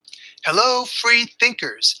Hello, free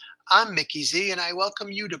thinkers. I'm Mickey Z, and I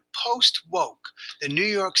welcome you to Post Woke, the New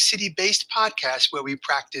York City based podcast where we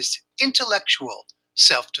practice intellectual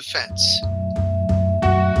self defense.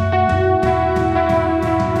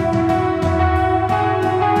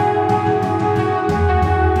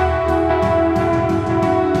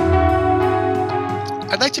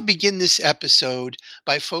 I'd like to begin this episode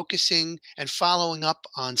by focusing and following up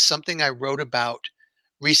on something I wrote about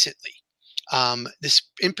recently.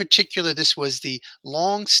 In particular, this was the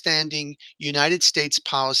long-standing United States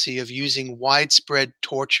policy of using widespread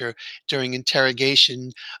torture during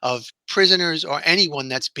interrogation of prisoners or anyone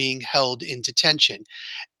that's being held in detention.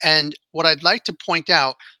 And what I'd like to point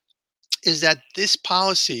out is that this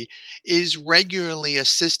policy is regularly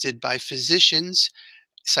assisted by physicians,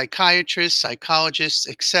 psychiatrists, psychologists,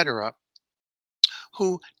 etc.,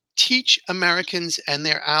 who teach Americans and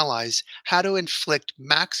their allies how to inflict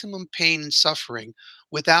maximum pain and suffering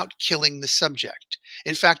without killing the subject.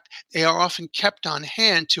 In fact, they are often kept on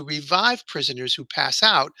hand to revive prisoners who pass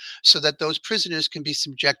out so that those prisoners can be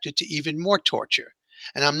subjected to even more torture.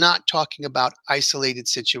 And I'm not talking about isolated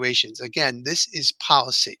situations. Again, this is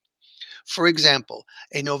policy. For example,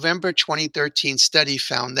 a November 2013 study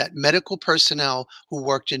found that medical personnel who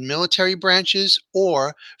worked in military branches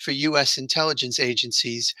or for U.S. intelligence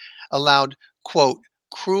agencies allowed, quote,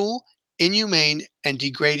 cruel, inhumane, and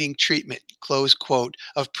degrading treatment, close quote,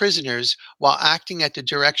 of prisoners while acting at the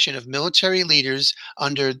direction of military leaders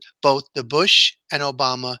under both the Bush and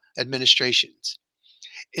Obama administrations.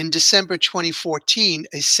 In December 2014,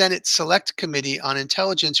 a Senate Select Committee on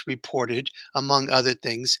Intelligence reported, among other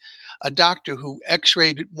things, a doctor who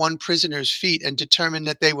x-rayed one prisoner's feet and determined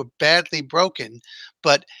that they were badly broken,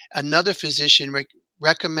 but another physician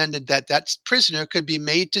recommended that that prisoner could be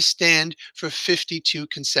made to stand for 52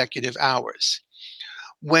 consecutive hours.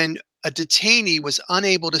 When a detainee was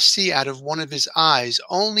unable to see out of one of his eyes,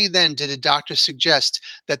 only then did a doctor suggest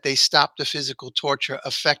that they stop the physical torture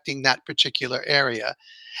affecting that particular area.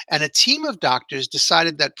 And a team of doctors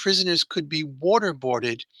decided that prisoners could be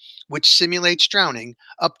waterboarded, which simulates drowning,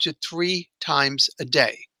 up to 3 times a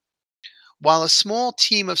day. While a small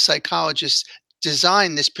team of psychologists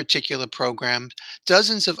designed this particular program,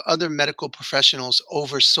 dozens of other medical professionals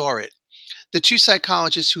oversaw it. The two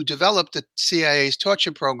psychologists who developed the CIA's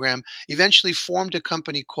torture program eventually formed a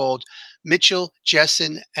company called Mitchell,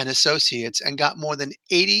 Jessen and Associates and got more than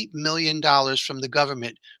 $80 million from the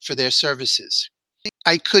government for their services.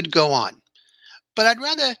 I could go on, but I'd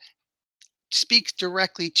rather speak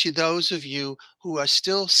directly to those of you who are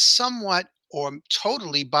still somewhat or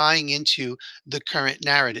totally buying into the current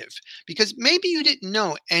narrative, because maybe you didn't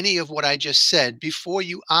know any of what I just said before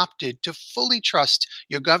you opted to fully trust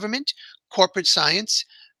your government, corporate science,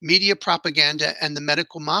 media propaganda, and the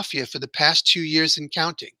medical mafia for the past 2 years and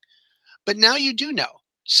counting. But now you do know.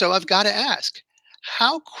 So I've got to ask,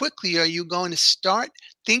 how quickly are you going to start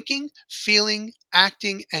thinking, feeling,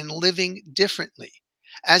 acting, and living differently?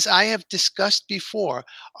 As I have discussed before,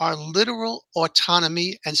 our literal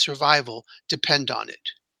autonomy and survival depend on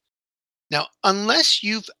it. Now, unless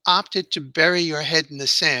you've opted to bury your head in the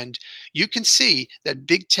sand, you can see that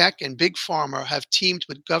big tech and big pharma have teamed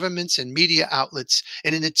with governments and media outlets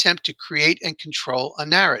in an attempt to create and control a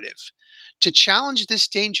narrative. To challenge this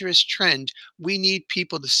dangerous trend, we need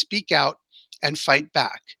people to speak out and fight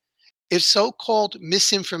back. If so-called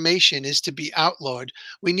misinformation is to be outlawed,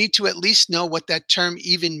 we need to at least know what that term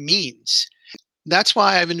even means. That's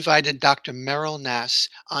why I've invited Dr. Meryl Nass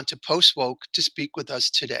onto Post Woke to speak with us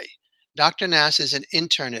today. Dr. Nass is an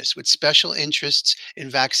internist with special interests in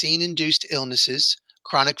vaccine-induced illnesses,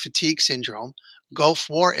 chronic fatigue syndrome, Gulf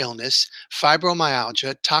War illness,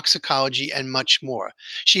 fibromyalgia, toxicology, and much more.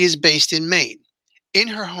 She is based in Maine. In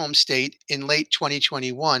her home state, in late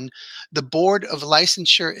 2021, the Board of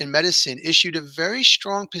Licensure in Medicine issued a very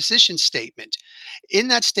strong position statement. In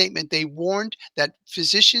that statement, they warned that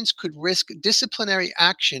physicians could risk disciplinary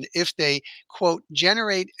action if they, quote,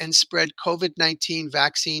 generate and spread COVID-19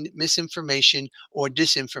 vaccine misinformation or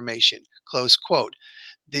disinformation, close quote.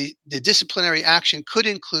 The disciplinary action could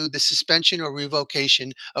include the suspension or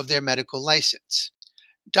revocation of their medical license.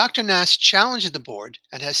 Dr. Nass challenged the board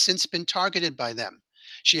and has since been targeted by them.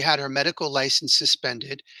 She had her medical license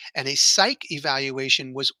suspended, and a psych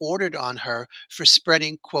evaluation was ordered on her for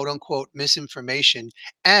spreading quote unquote misinformation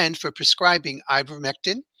and for prescribing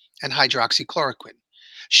ivermectin and hydroxychloroquine.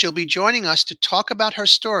 She'll be joining us to talk about her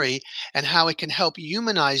story and how it can help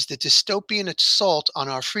humanize the dystopian assault on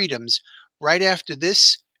our freedoms right after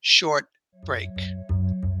this short break.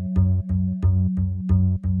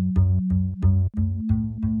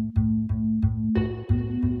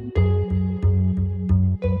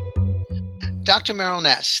 Dr. Meryl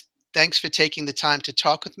Nass, thanks for taking the time to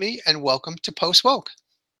talk with me, and welcome to Post Woke.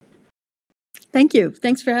 Thank you.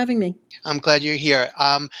 Thanks for having me. I'm glad you're here.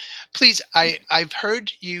 Please, I've heard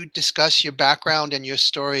you discuss your background and your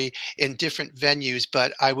story in different venues,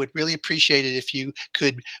 but I would really appreciate it if you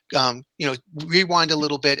could, rewind a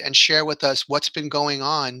little bit and share with us what's been going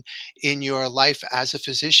on in your life as a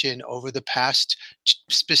physician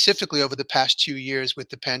specifically over the past 2 years with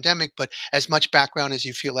the pandemic, but as much background as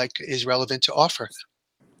you feel like is relevant to offer.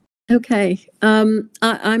 Okay. I'm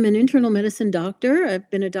an internal medicine doctor. I've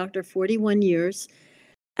been a doctor 41 years,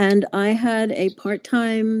 and I had a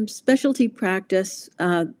part-time specialty practice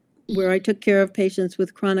where I took care of patients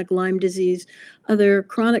with chronic Lyme disease, other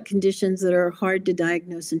chronic conditions that are hard to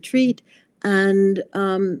diagnose and treat, and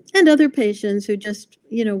other patients who just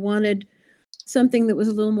wanted something that was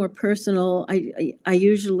a little more personal. I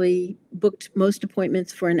usually booked most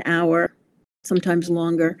appointments for an hour, sometimes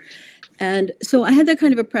longer. And so I had that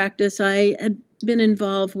kind of a practice. I had been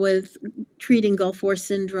involved with treating Gulf War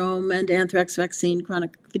syndrome and anthrax vaccine,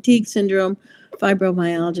 chronic fatigue syndrome,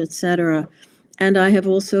 fibromyalgia, et cetera. And I have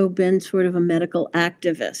also been sort of a medical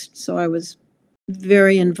activist. So I was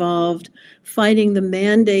very involved fighting the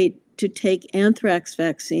mandate to take anthrax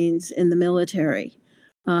vaccines in the military,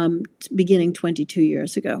 beginning 22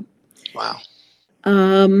 years ago. Wow.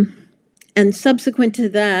 And subsequent to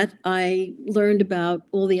that, I learned about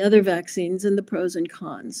all the other vaccines and the pros and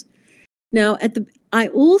cons. Now, I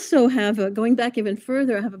also have going back even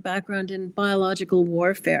further, I have a background in biological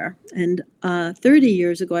warfare. And 30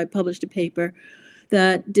 years ago, I published a paper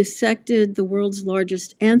that dissected the world's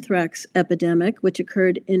largest anthrax epidemic, which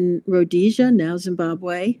occurred in Rhodesia, now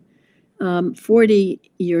Zimbabwe, 40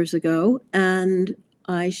 years ago. And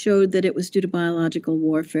I showed that it was due to biological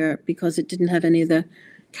warfare because it didn't have any of the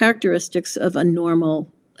characteristics of a normal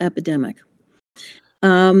epidemic.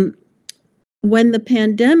 When the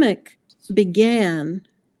pandemic began,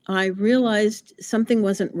 I realized something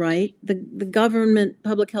wasn't right. The government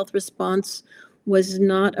public health response was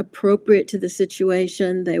not appropriate to the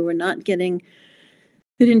situation. They didn't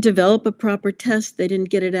develop a proper test. They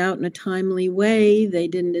didn't get it out in a timely way. They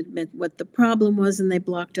didn't admit what the problem was, and they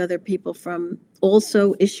blocked other people from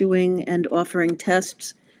also issuing and offering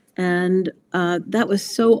tests. And that was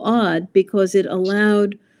so odd because it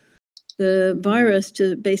allowed the virus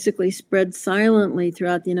to basically spread silently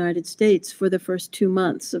throughout the United States for the first 2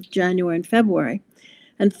 months of January and February.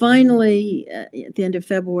 And finally, at the end of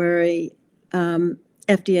February,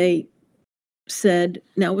 FDA said,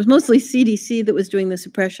 now it was mostly CDC that was doing the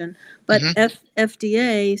suppression, but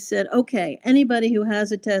FDA said, okay, anybody who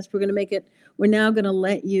has a test, we're now going to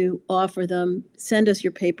let you offer them, send us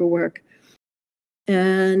your paperwork.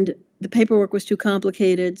 And the paperwork was too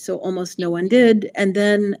complicated, so almost no one did. And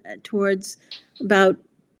then towards about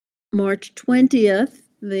March 20th,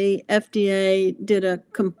 the FDA did a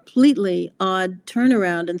completely odd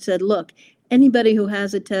turnaround and said, look, anybody who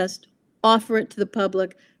has a test, offer it to the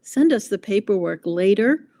public, send us the paperwork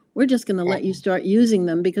later. We're just going to let you start using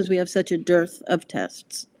them because we have such a dearth of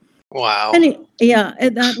tests. Wow.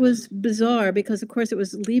 That was bizarre because, of course, it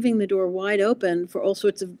was leaving the door wide open for all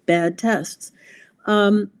sorts of bad tests.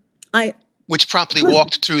 Which promptly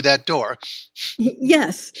walked through that door.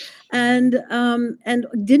 Yes, and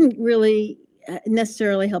didn't really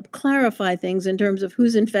necessarily help clarify things in terms of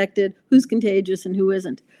who's infected, who's contagious, and who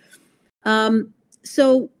isn't. I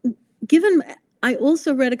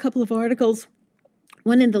also read a couple of articles,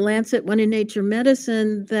 one in The Lancet, one in Nature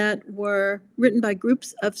Medicine, that were written by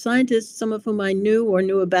groups of scientists, some of whom I knew or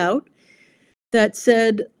knew about, that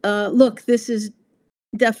said, look, this is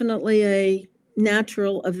definitely a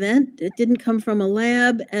natural event. It didn't come from a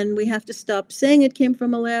lab, and we have to stop saying it came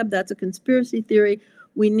from a lab. That's a conspiracy theory.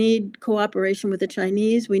 We need cooperation with the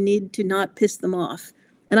Chinese. We need to not piss them off.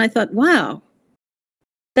 And I thought, wow,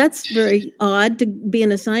 that's very odd to be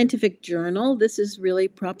in a scientific journal. This is really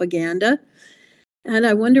propaganda. And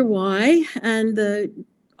I wonder why. And the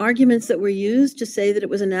arguments that were used to say that it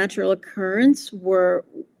was a natural occurrence were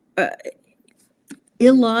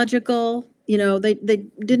illogical. They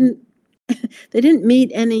didn't meet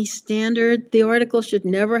any standard. The article should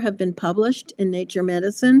never have been published in Nature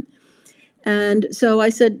Medicine. And so I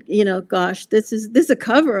said, gosh, this is a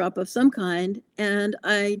cover-up of some kind. And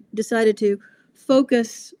I decided to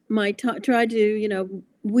focus try to,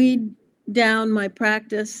 weed down my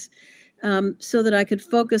practice so that I could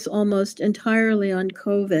focus almost entirely on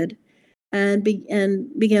COVID, and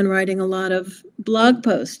began writing a lot of blog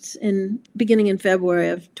posts beginning in February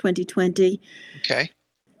of 2020. Okay.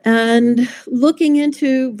 And looking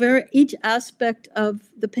into each aspect of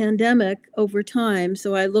the pandemic over time.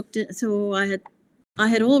 So I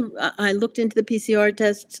I looked into the PCR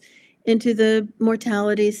tests, into the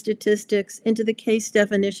mortality statistics, into the case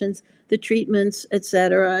definitions, the treatments, et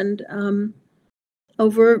cetera. And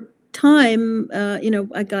over time,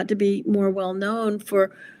 I got to be more well known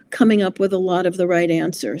for coming up with a lot of the right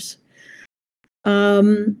answers.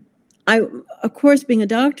 Of course, being a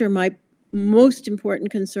doctor, my most important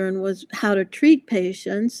concern was how to treat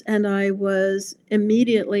patients, and I was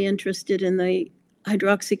immediately interested in the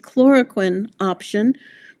hydroxychloroquine option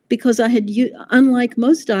because unlike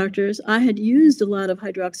most doctors, I had used a lot of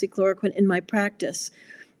hydroxychloroquine in my practice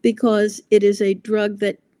because it is a drug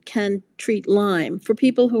that can treat Lyme. For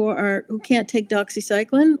people who can't take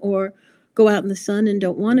doxycycline or go out in the sun and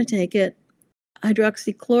don't want to take it,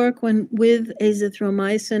 hydroxychloroquine with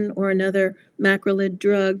azithromycin or another macrolide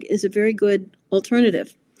drug is a very good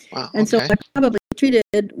alternative. Wow. And so Okay. I probably treated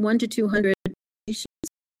 100 to 200 patients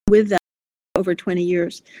with that over 20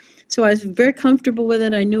 years. So I was very comfortable with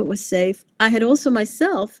it. I knew it was safe. I had also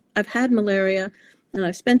I've had malaria, and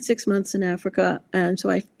I've spent 6 months in Africa, and so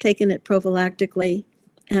I've taken it prophylactically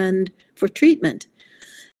and for treatment.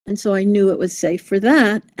 And so I knew it was safe for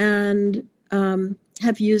that, and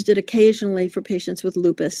have used it occasionally for patients with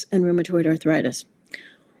lupus and rheumatoid arthritis.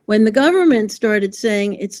 When the government started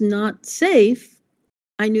saying it's not safe,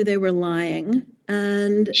 I knew they were lying.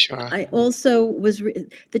 And Sure. I also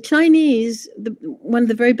the Chinese, one of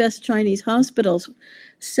the very best Chinese hospitals,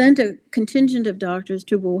 sent a contingent of doctors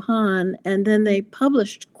to Wuhan, and then they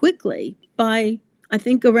published quickly by, I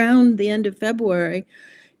think, around the end of February,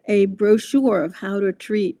 a brochure of how to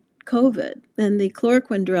treat COVID, and the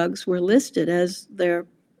chloroquine drugs were listed as their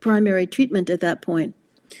primary treatment at that point.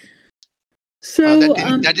 So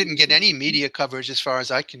that didn't get any media coverage as far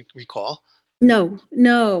as I can recall.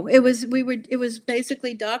 No, it was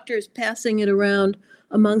basically doctors passing it around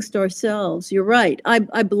amongst ourselves. You're right. I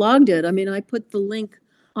blogged it. I mean, I put the link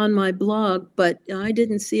on my blog, but I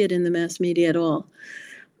didn't see it in the mass media at all.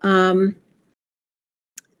 And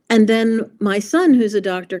then my son, who's a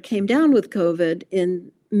doctor, came down with COVID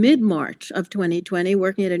in mid-March of 2020,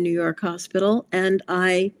 working at a New York hospital, and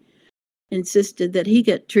I insisted that he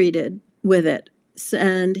get treated with it.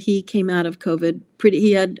 And he came out of COVID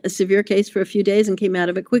he had a severe case for a few days and came out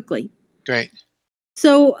of it quickly. Great.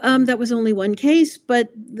 So that was only one case, but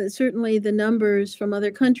certainly the numbers from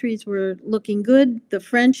other countries were looking good. The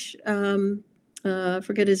French,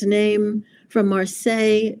 forget his name, from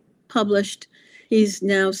Marseille, published. He's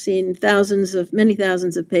now seen many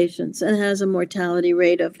thousands of patients and has a mortality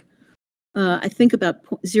rate of, I think, about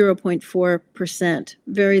 0.4%,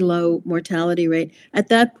 very low mortality rate. At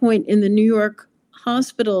that point in the New York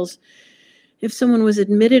hospitals, if someone was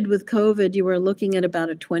admitted with COVID, you were looking at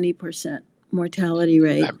about a 20% mortality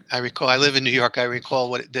rate. I recall. I live in New York. I recall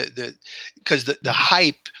what because the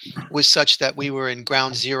hype was such that we were in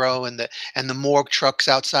ground zero, and the morgue trucks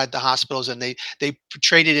outside the hospitals, and they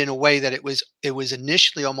portrayed it in a way that it was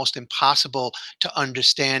initially almost impossible to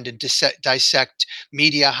understand and dissect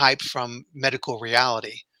media hype from medical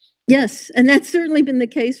reality. Yes, and that's certainly been the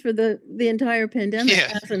case for the entire pandemic,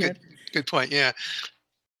 hasn't it? Good point. Yeah.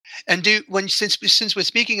 And since we're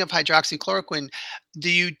speaking of hydroxychloroquine, do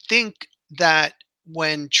you think that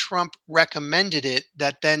when Trump recommended it,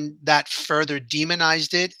 that further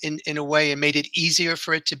demonized it in a way and made it easier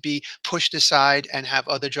for it to be pushed aside and have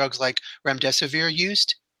other drugs like remdesivir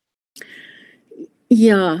used?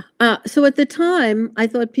 Yeah. So at the time, I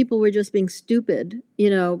thought people were just being stupid,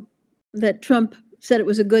 that Trump said it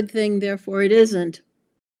was a good thing, therefore it isn't.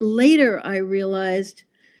 Later, I realized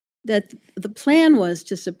that the plan was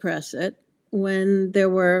to suppress it when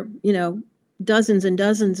there were, dozens and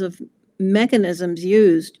dozens of mechanisms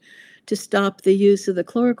used to stop the use of the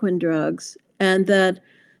chloroquine drugs, and that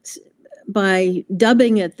by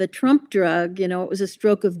dubbing it the Trump drug, it was a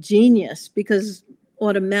stroke of genius because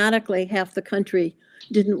automatically half the country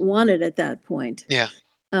didn't want it at that point. Yeah.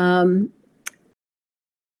 In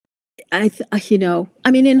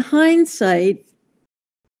hindsight,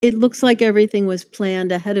 it looks like everything was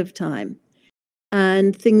planned ahead of time,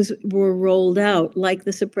 and things were rolled out, like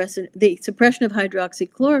the suppression of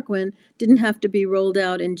hydroxychloroquine didn't have to be rolled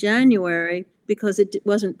out in January because it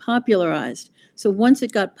wasn't popularized. So once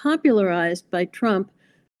it got popularized by Trump,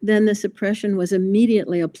 then the suppression was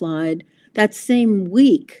immediately applied. That same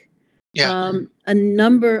week, a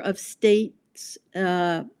number of states,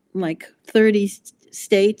 like 30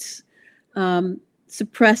 states,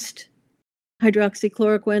 suppressed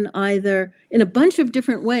hydroxychloroquine either in a bunch of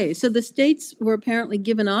different ways. So the states were apparently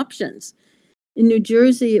given options. In New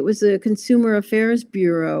Jersey, it was the Consumer Affairs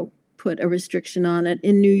Bureau put a restriction on it.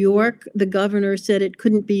 In New York, the governor said it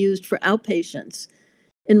couldn't be used for outpatients.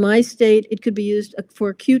 In my state, it could be used for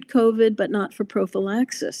acute COVID, but not for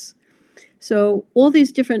prophylaxis. So all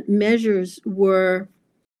these different measures were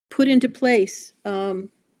put into place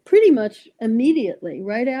pretty much immediately,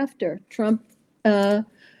 right after Trump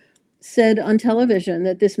said on television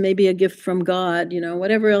that this may be a gift from God,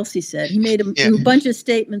 whatever else he said. He made a bunch of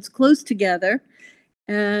statements close together,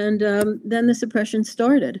 and then the suppression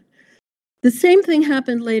started. The same thing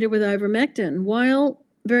happened later with ivermectin. While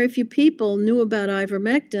very few people knew about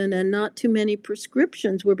ivermectin and not too many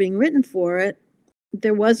prescriptions were being written for it,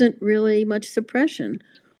 there wasn't really much suppression.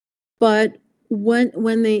 But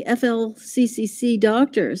when the FLCCC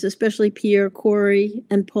doctors, especially Pierre Corey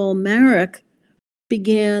and Paul Marik,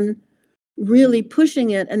 began really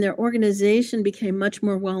pushing it, and their organization became much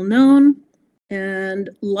more well-known,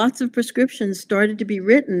 and lots of prescriptions started to be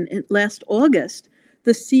written last August,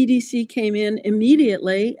 the CDC came in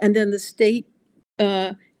immediately, and then the state,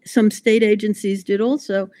 some state agencies did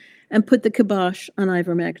also, and put the kibosh on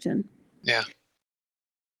ivermectin. Yeah.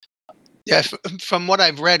 Yeah, from what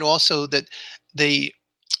I've read also that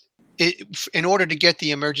in order to get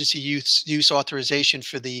the emergency use authorization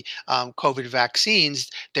for the COVID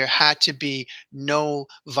vaccines, there had to be no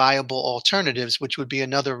viable alternatives, which would be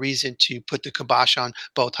another reason to put the kibosh on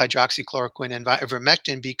both hydroxychloroquine and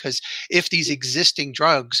ivermectin, because if these existing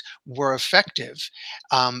drugs were effective,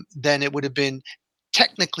 then it would have been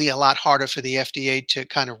technically a lot harder for the FDA to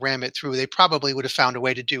kind of ram it through. They probably would have found a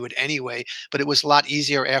way to do it anyway, but it was a lot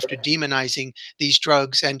easier after demonizing these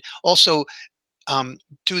drugs. And also,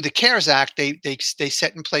 through the CARES Act, they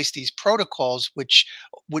set in place these protocols, which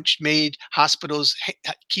made hospitals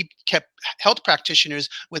kept health practitioners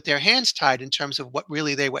with their hands tied in terms of what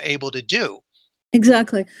really they were able to do.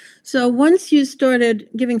 Exactly. So once you started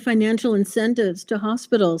giving financial incentives to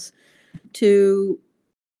hospitals to,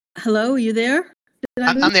 hello, are you there?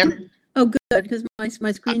 I'm there. Oh, good, because my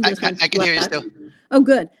screen just went I can hear you still. Oh,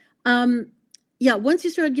 good. Yeah, once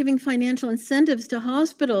you started giving financial incentives to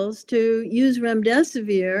hospitals to use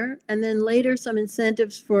remdesivir, and then later some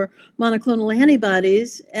incentives for monoclonal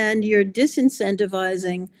antibodies, and you're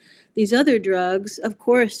disincentivizing these other drugs, of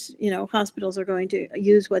course, hospitals are going to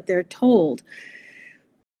use what they're told.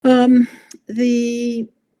 You're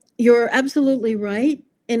absolutely right.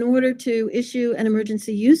 In order to issue an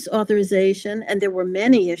emergency use authorization, and there were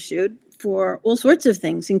many issued for all sorts of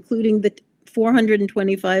things, including the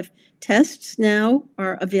 425 tests now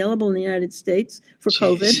are available in the United States for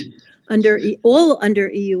COVID, all under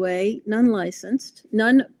EUA, none licensed,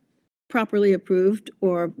 none properly approved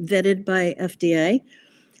or vetted by FDA.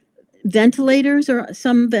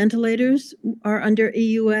 Some ventilators are under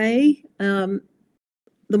EUA. The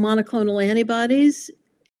monoclonal antibodies,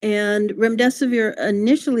 and remdesivir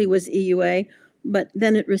initially was EUA, but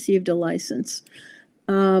then it received a license.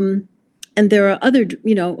 And there are other,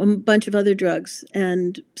 a bunch of other drugs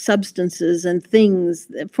and substances and things.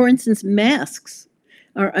 For instance, masks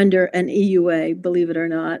are under an EUA, believe it or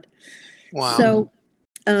not. Wow. So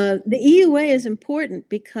the EUA is important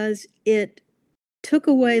because it took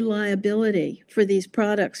away liability for these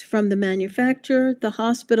products from the manufacturer, the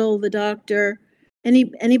hospital, the doctor,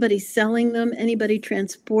 anybody selling them, anybody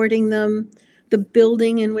transporting them, the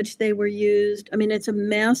building in which they were used. I mean, it's a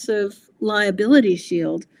massive liability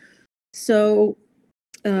shield. So,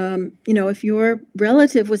 if your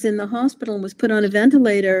relative was in the hospital and was put on a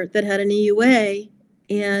ventilator that had an EUA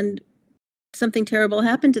and something terrible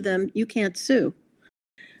happened to them, you can't sue.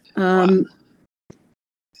 Wow.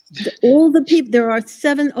 All the people, there are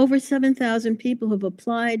over 7,000 people who have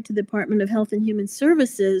applied to the Department of Health and Human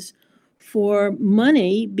Services for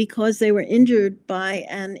money because they were injured by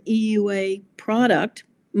an EUA product.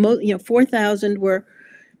 4,000 were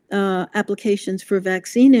applications for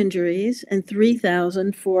vaccine injuries and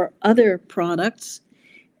 3,000 for other products.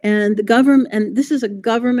 And the government, and this is a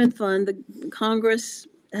government fund, the Congress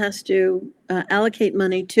has to allocate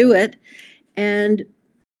money to it. And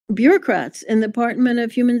bureaucrats in the Department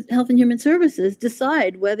of Health and Human Services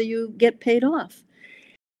decide whether you get paid off.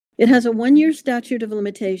 It has a 1-year statute of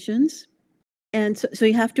limitations. And so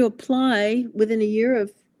you have to apply within a year of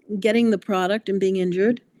getting the product and being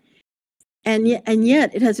injured. And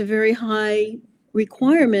yet it has a very high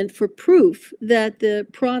requirement for proof that the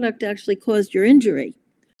product actually caused your injury.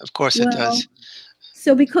 Of course it does.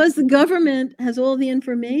 So because the government has all the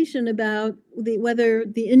information about whether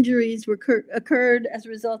the injuries occurred as a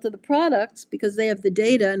result of the products, because they have the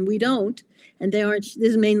data and we don't, and this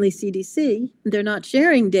is mainly CDC, they're not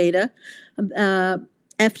sharing data.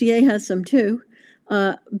 FDA has some too,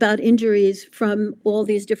 about injuries from all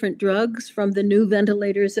these different drugs, from the new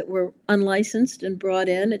ventilators that were unlicensed and brought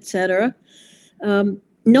in, et cetera.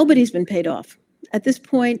 Nobody's been paid off. at this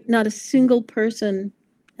point, not a single person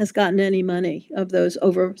has gotten any money of those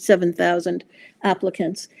over 7,000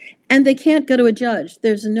 applicants. And they can't go to a judge.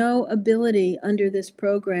 There's no ability under this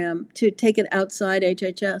program to take it outside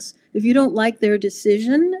HHS. If you don't like their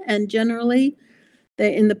decision, and generally,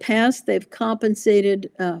 in the past, they've compensated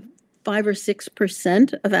 5 or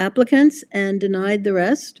 6% of applicants and denied the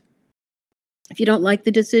rest. If you don't like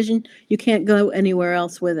the decision, you can't go anywhere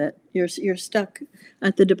else with it. You're stuck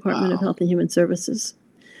at the Department of Health and Human Services.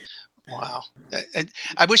 Wow.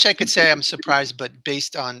 I wish I could say I'm surprised, but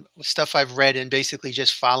based on stuff I've read and basically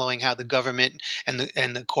just following how the government and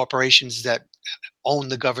the corporations that own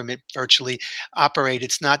the government virtually operate,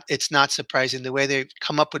 it's not surprising the way they've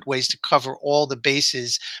come up with ways to cover all the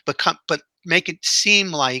bases, but make it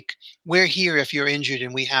seem like we're here if you're injured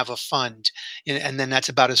and we have a fund, and then that's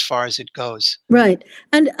about as far as it goes. Right.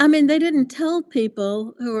 And I mean, they didn't tell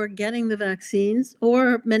people who are getting the vaccines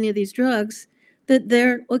or many of these drugs that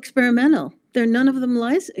they're experimental. They're none of them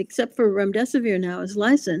licensed, except for remdesivir now is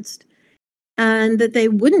licensed, and that they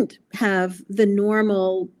wouldn't have the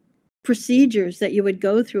normal procedures that you would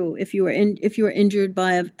go through if you were injured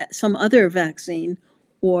by some other vaccine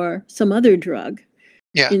or some other drug.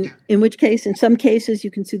 Yeah. In which case, in some cases,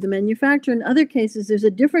 you can sue the manufacturer. In other cases, there's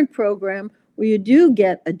a different program where you do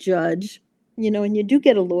get a judge, and you do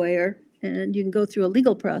get a lawyer, and you can go through a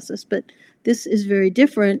legal process. But this is very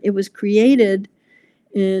different. It was created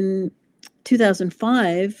in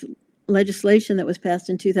 2005, legislation that was passed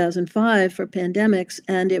in 2005 for pandemics,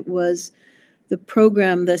 and it was the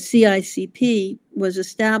program, the CICP, was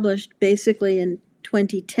established basically in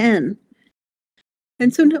 2010.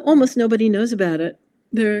 And so almost nobody knows about it.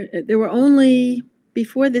 There were only,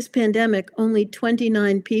 before this pandemic, only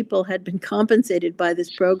 29 people had been compensated by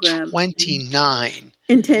this program. 29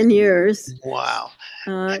 in 10 years. Wow.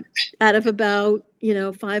 Out of about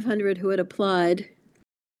 500 who had applied.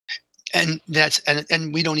 And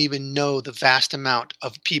and we don't even know the vast amount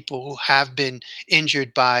of people who have been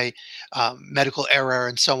injured by medical error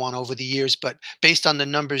and so on over the years. But based on the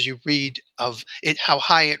numbers you read of it, how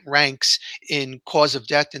high it ranks in cause of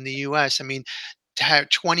death in the U.S., I mean, to have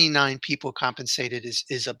 29 people compensated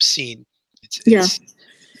is obscene. It's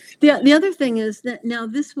The other thing is that now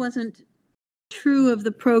this wasn't true of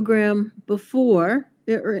the program before.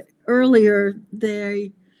 Earlier,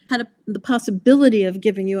 they had the possibility of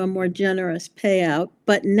giving you a more generous payout,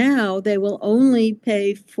 but now they will only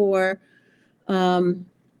pay for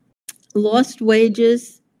lost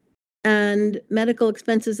wages and medical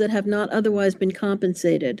expenses that have not otherwise been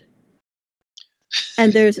compensated.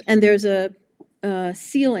 And there's a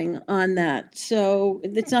ceiling on that, so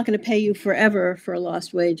it's not going to pay you forever for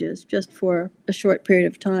lost wages, just for a short period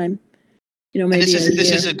of time. Maybe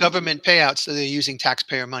this is a government payout, so they're using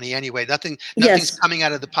taxpayer money anyway. Nothing's coming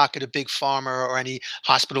out of the pocket of big pharma or any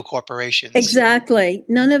hospital corporations. Exactly.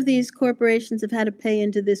 None of these corporations have had to pay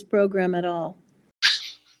into this program at all.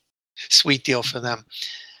 Sweet deal for them.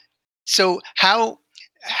 So how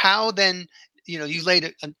then? You laid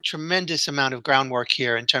a tremendous amount of groundwork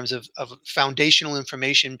here in terms of foundational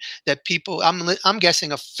information that people, I'm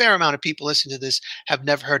guessing a fair amount of people listening to this have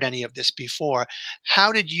never heard any of this before.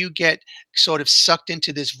 How did you get sort of sucked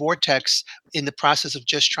into this vortex in the process of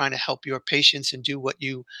just trying to help your patients and do what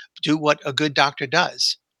a good doctor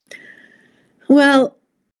does? Well,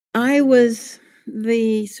 I was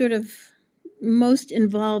the sort of most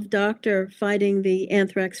involved doctor fighting the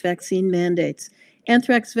anthrax vaccine mandates.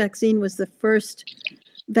 Anthrax vaccine was the first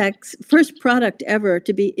product ever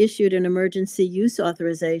to be issued an emergency use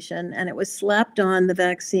authorization, and it was slapped on the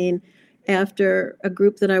vaccine after a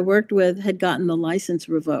group that I worked with had gotten the license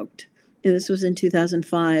revoked. And this was in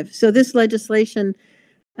 2005. So this legislation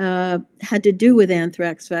had to do with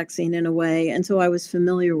anthrax vaccine in a way, and so I was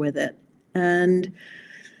familiar with it. And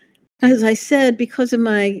as I said, because of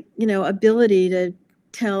my ability to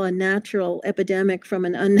tell a natural epidemic from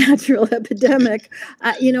an unnatural epidemic,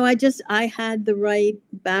 I had the right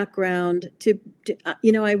background to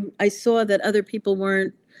I saw that other people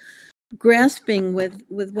weren't grasping with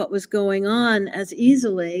what was going on as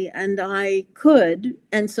easily, and I could,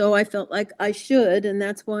 and so I felt like I should, and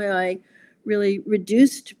that's why I really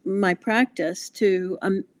reduced my practice to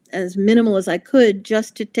as minimal as I could,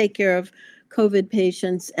 just to take care of COVID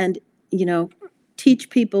patients and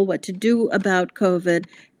teach people what to do about COVID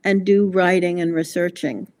and do writing and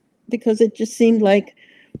researching, because it just seemed like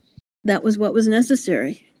that was what was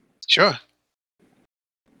necessary. Sure.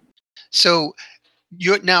 So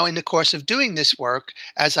you're now in the course of doing this work,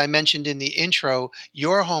 as I mentioned in the intro,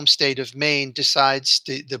 your home state of Maine decides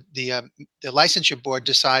the licensure board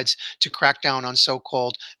decides to crack down on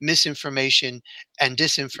so-called misinformation and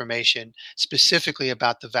disinformation, specifically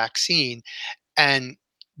about the vaccine, and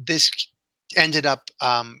this ended up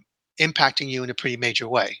impacting you in a pretty major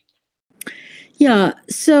way. Yeah.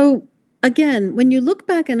 So again, when you look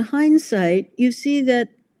back in hindsight, you see that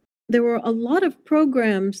there were a lot of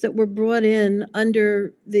programs that were brought in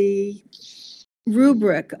under the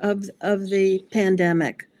rubric of the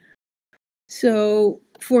pandemic. So,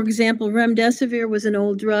 for example, remdesivir was an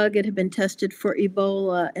old drug. It had been tested for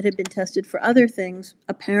Ebola. It had been tested for other things.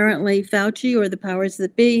 Apparently, Fauci or the powers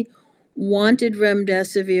that be wanted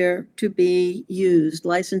remdesivir to be used,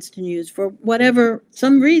 licensed and used for whatever,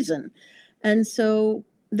 some reason. And so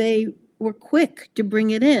they were quick to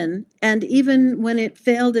bring it in. And even when it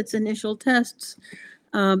failed its initial tests,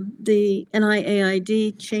 the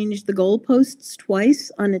NIAID changed the goalposts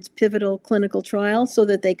twice on its pivotal clinical trial so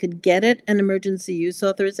that they could get it an emergency use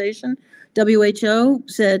authorization. WHO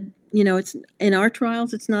said, it's in our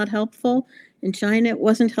trials, it's not helpful. In China, it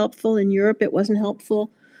wasn't helpful. In Europe, it wasn't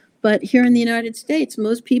helpful. But here in the United States,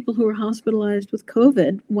 most people who were hospitalized with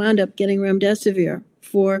COVID wound up getting remdesivir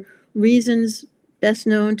for reasons best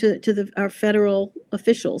known to our federal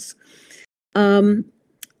officials.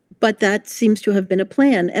 But that seems to have been a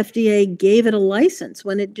plan. FDA gave it a license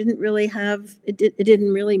when it didn't really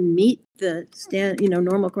meet the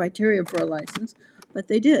normal criteria for a license, but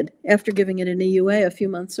they did after giving it an EUA a few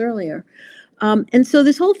months earlier. And so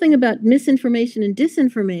this whole thing about misinformation and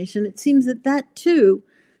disinformation, it seems that too,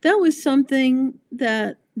 that was something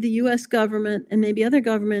that the US government and maybe other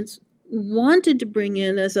governments wanted to bring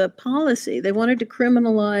in as a policy. They wanted to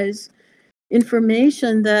criminalize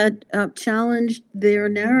information that challenged their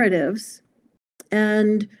narratives.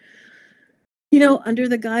 And, under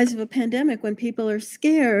the guise of a pandemic, when people are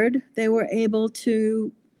scared, they were able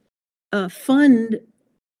to fund,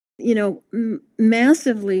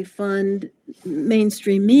 massively fund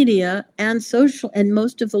mainstream media and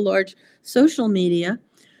most of the large social media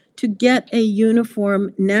to get a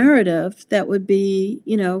uniform narrative that would be,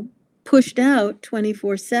 pushed out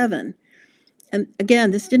 24/7. And again,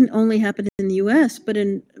 this didn't only happen in the US, but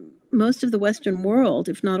in most of the Western world,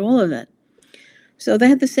 if not all of it. So they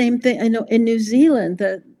had the same thing. I know in New Zealand,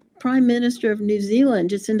 the Prime Minister of New Zealand,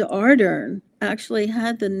 Jacinda Ardern, actually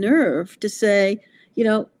had the nerve to say,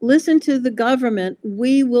 listen to the government.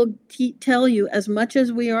 We will tell you as much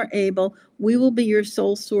as we are able. We will be your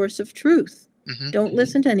sole source of truth. Mm-hmm. Don't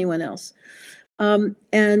listen to anyone else.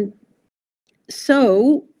 And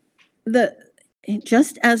so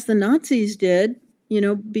just as the Nazis did,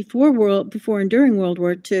 before and during World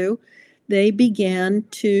War II, they began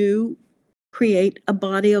to create a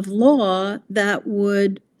body of law that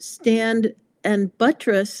would stand and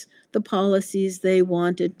buttress the policies they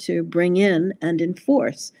wanted to bring in and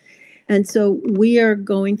enforce. And so we are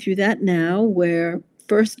going through that now, where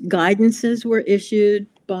first guidances were issued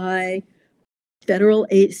by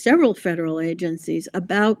several federal agencies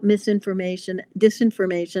about misinformation,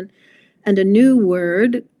 disinformation, and a new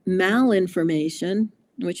word, malinformation,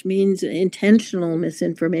 which means intentional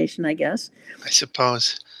misinformation, I guess. I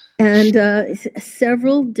suppose. And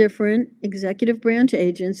several different executive branch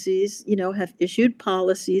agencies, have issued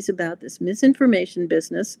policies about this misinformation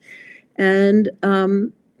business, and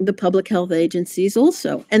the public health agencies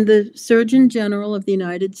also. And the Surgeon General of the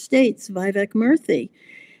United States, Vivek Murthy,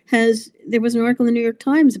 there was an article in the New York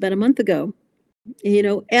Times about a month ago,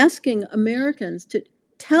 asking Americans to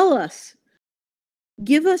tell us,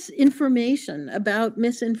 give us information about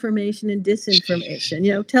misinformation and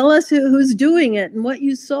disinformation. Tell us who's doing it and what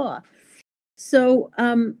you saw. So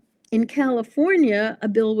in California, a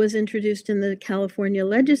bill was introduced in the California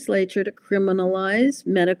legislature to criminalize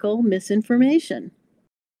medical misinformation.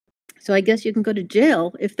 So I guess you can go to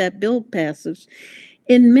jail if that bill passes.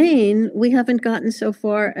 In Maine, we haven't gotten so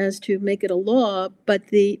far as to make it a law, but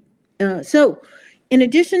so in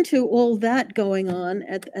addition to all that going on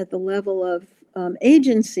at the level of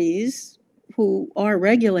agencies who are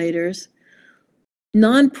regulators,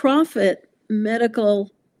 nonprofit medical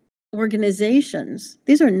organizations,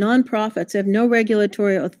 these are nonprofits, have no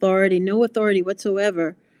regulatory authority, no authority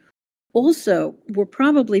whatsoever, also were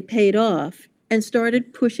probably paid off and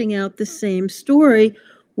started pushing out the same story.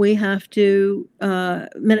 We have to,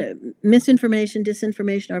 misinformation,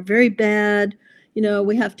 disinformation are very bad.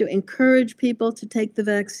 We have to encourage people to take the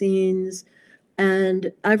vaccines,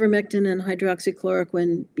 and ivermectin and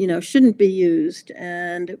hydroxychloroquine, shouldn't be used.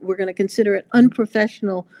 And we're going to consider it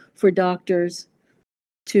unprofessional for doctors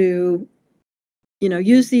to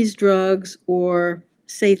use these drugs or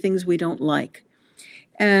say things we don't like.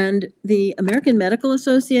 And the American Medical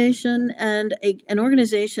Association and an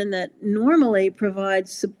organization that normally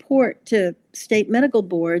provides support to state medical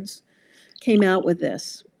boards came out with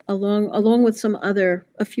this, along with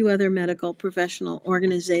a few other medical professional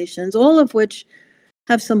organizations, all of which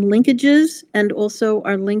have some linkages and also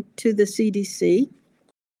are linked to the CDC.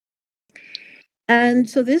 And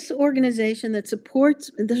so this organization that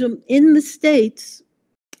supports in the states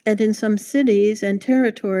and in some cities and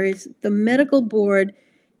territories, the medical board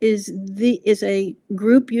is a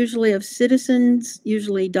group usually of citizens,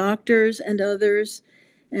 usually doctors and others,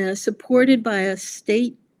 supported by a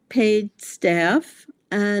state paid staff,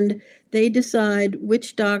 and they decide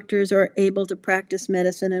which doctors are able to practice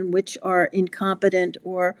medicine and which are incompetent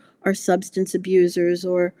or are substance abusers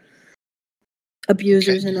or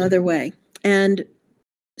abusers in other way. And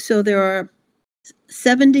so there are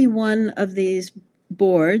 71 of these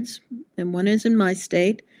boards, and one is in my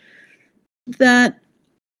state, that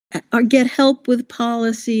get help with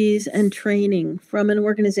policies and training from an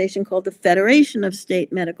organization called the Federation of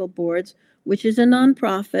State Medical Boards, which is a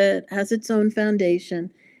nonprofit, has its own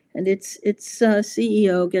foundation, and its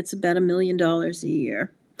CEO gets about $1 million a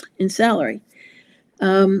year in salary.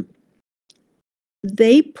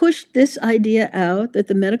 They pushed this idea out that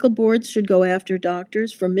the medical boards should go after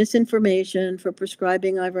doctors for misinformation, for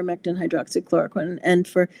prescribing ivermectin, hydroxychloroquine, and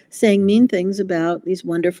for saying mean things about these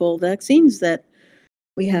wonderful vaccines that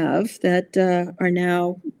we have that are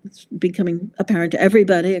now becoming apparent to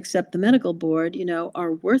everybody except the medical board,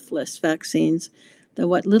 are worthless vaccines. That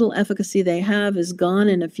what little efficacy they have is gone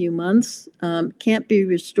in a few months, can't be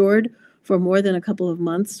restored for more than a couple of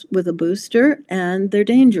months with a booster, and they're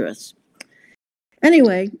dangerous.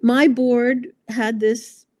 Anyway, my board had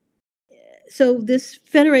this. So this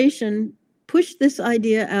federation pushed this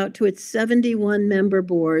idea out to its 71 member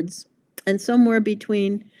boards, and somewhere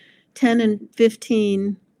between 10 and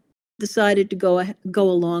 15 decided to go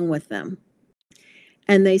along with them.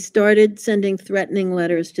 And they started sending threatening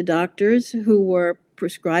letters to doctors who were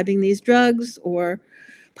prescribing these drugs or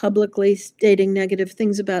publicly stating negative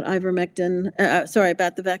things about ivermectin,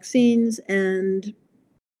 about the vaccines, and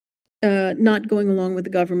not going along with the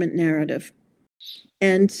government narrative.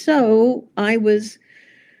 And so I was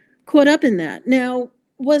caught up in that. Now,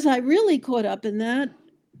 was I really caught up in that?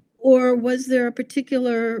 Or was there a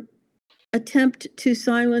particular attempt to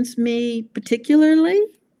silence me particularly?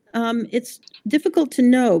 It's difficult to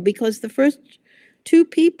know because the first two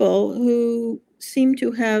people who seem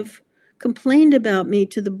to have complained about me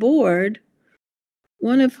to the board,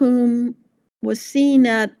 one of whom was seen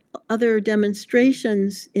at other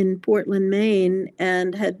demonstrations in Portland, Maine,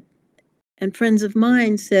 and friends of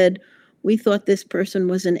mine said, we thought this person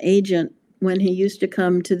was an agent when he used to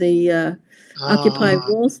come to the Occupy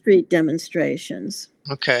Wall Street demonstrations.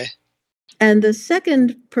 Okay. And the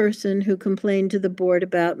second person who complained to the board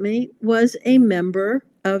about me was a member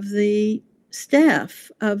of the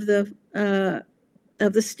staff of the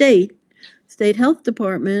state health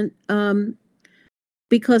department,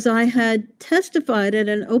 because I had testified at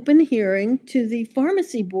an open hearing to the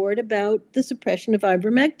pharmacy board about the suppression of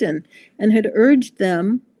ivermectin and had urged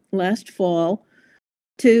them last fall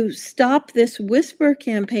to stop this whisper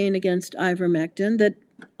campaign against ivermectin that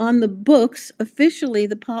on the books, officially,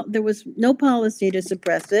 there was no policy to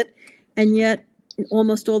suppress it, and yet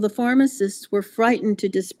almost all the pharmacists were frightened to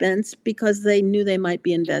dispense because they knew they might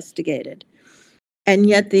be investigated. And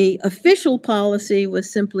yet the official policy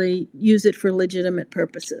was simply use it for legitimate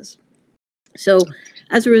purposes. So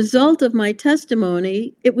as a result of my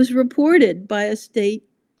testimony, it was reported by a state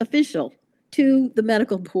official to the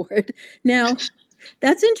medical board. Now,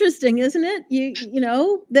 that's interesting, isn't it?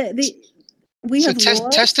 We have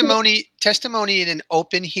testimony in an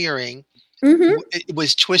open hearing. Mm-hmm. It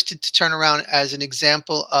was twisted to turn around as an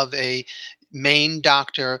example of a Maine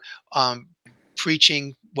doctor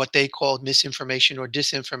preaching what they called misinformation or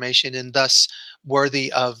disinformation, and thus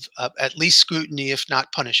worthy of at least scrutiny, if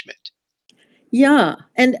not punishment. Yeah,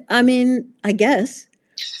 and I mean, I guess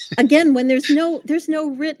again, when there's no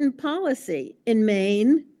written policy in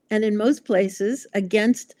Maine and in most places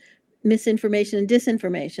against misinformation and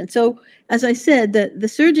disinformation. So, as I said, the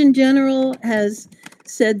Surgeon General has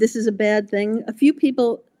said this is a bad thing. A few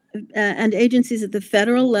people and agencies at the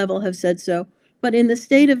federal level have said so, but in the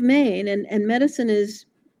state of Maine, and medicine is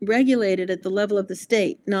regulated at the level of the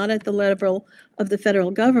state, not at the level of the federal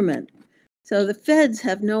government. So the feds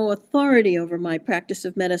have no authority over my practice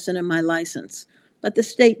of medicine and my license, but the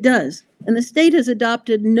state does. And the state has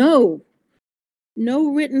adopted no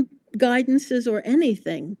written guidances or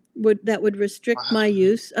anything that would restrict Wow. my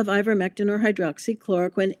use of ivermectin or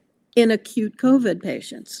hydroxychloroquine in acute COVID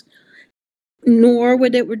patients. Nor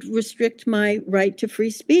would it restrict my right to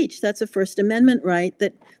free speech. That's a First Amendment right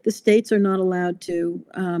that the states are not allowed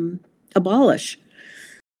to abolish.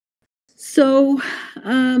 So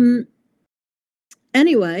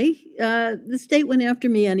anyway, the state went after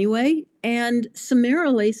me anyway and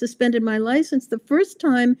summarily suspended my license the first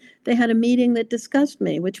time they had a meeting that discussed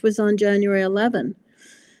me, which was on January 11.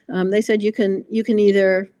 They said you can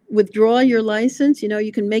either withdraw your license,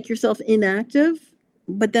 you can make yourself inactive,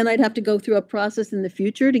 but then I'd have to go through a process in the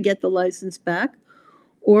future to get the license back,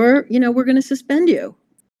 or we're going to suspend you,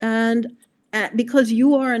 and because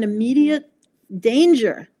you are an immediate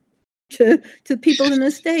danger to people in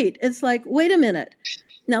the state. It's like, wait a minute.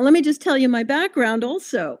 Now let me just tell you my background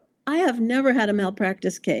also. I have never had a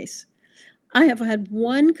malpractice case. I have had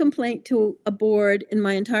one complaint to a board in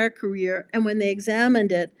my entire career, and when they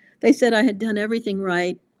examined it, they said I had done everything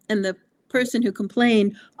right, and the person who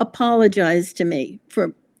complained apologized to me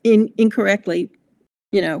for incorrectly,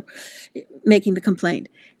 making the complaint.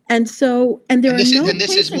 And there are no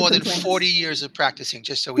This is patient more than complaints. 40 years of practicing,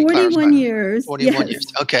 just so we 41 clarify. years. 41 yes. years.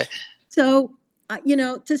 Okay. So,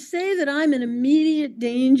 to say that I'm an immediate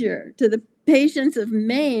danger to the patients of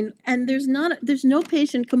Maine, and there's no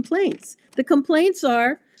patient complaints. The complaints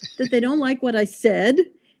are that they don't like what I said,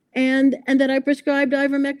 and that I prescribed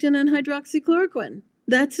ivermectin and hydroxychloroquine.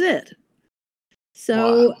 That's it.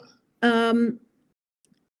 So, Wow.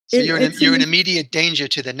 So you're an immediate danger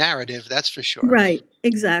to the narrative, that's for sure. Right.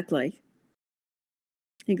 Exactly.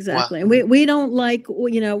 Wow. And we don't like,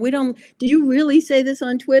 we don't, did you really say this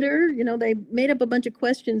on Twitter? They made up a bunch of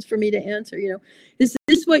questions for me to answer. Is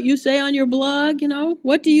this what you say on your blog?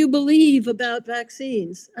 What do you believe about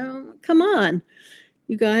vaccines? Come on,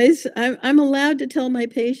 you guys. I'm allowed to tell my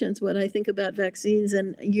patients what I think about vaccines,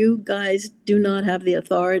 and you guys do not have the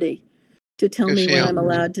authority to tell me what I'm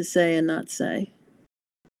allowed to say and not say.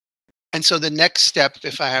 And so the next step,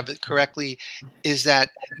 if I have it correctly, is that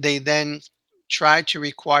they then try to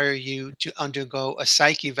require you to undergo a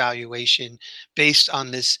psych evaluation based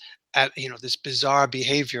on this, this bizarre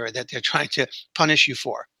behavior that they're trying to punish you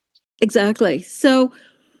for. Exactly. So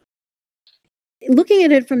looking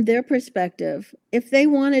at it from their perspective, if they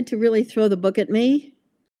wanted to really throw the book at me,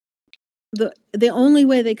 the only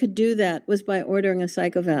way they could do that was by ordering a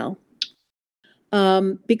psych eval.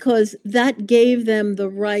 Because that gave them the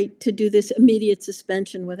right to do this immediate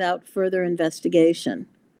suspension without further investigation.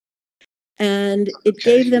 And it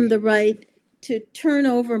gave them the right to turn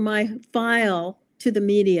over my file to the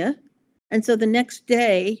media. And so the next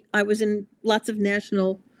day, I was in lots of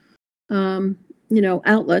national,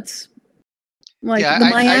 outlets, like the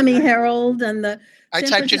Miami Herald and the I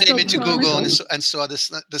typed your name into Google and saw the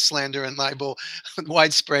slander and libel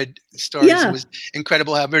widespread stories. Yeah. It was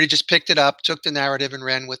incredible how everybody just picked it up, took the narrative, and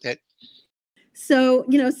ran with it. So,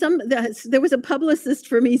 there was a publicist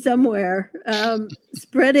for me somewhere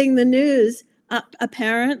spreading the news.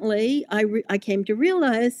 Apparently, I came to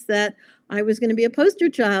realize that I was going to be a poster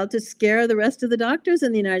child to scare the rest of the doctors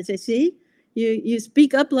in the United States. See, you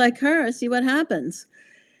speak up like her, see what happens.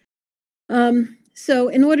 So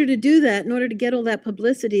in order to do that, in order to get all that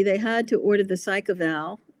publicity, they had to order the psych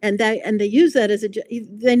eval, and they use that as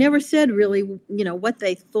they never said really, what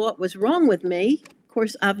they thought was wrong with me. Of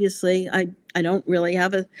course, obviously, I don't really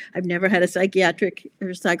I've never had a psychiatric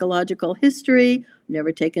or psychological history,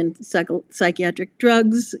 never taken psychiatric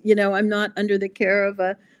drugs. I'm not under the care of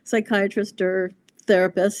a psychiatrist or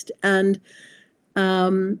therapist, and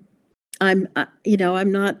I'm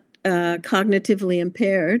not cognitively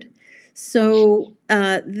impaired. So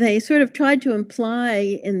they sort of tried to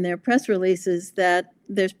imply in their press releases that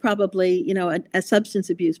there's probably, a substance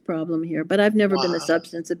abuse problem here. But I've never been a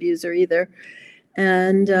substance abuser either.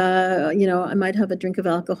 And, I might have a drink of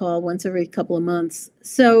alcohol once every couple of months.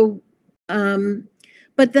 So,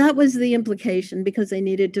 but that was the implication, because they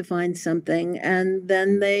needed to find something. And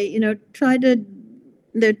then they, tried to,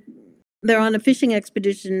 they're on a fishing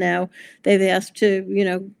expedition now. They've asked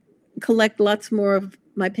to, collect lots more of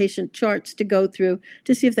my patient charts to go through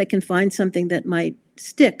to see if they can find something that might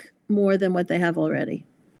stick more than what they have already.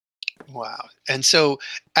 Wow. And so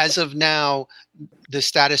as of now, the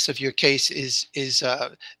status of your case is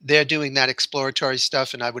they're doing that exploratory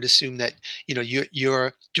stuff, and I would assume that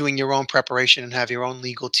you're doing your own preparation and have your own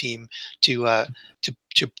legal team to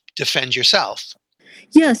defend yourself.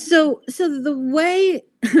 Yeah, so the way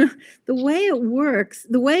it works,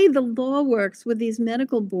 the way the law works with these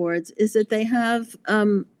medical boards is that they have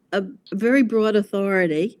a very broad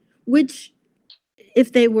authority, which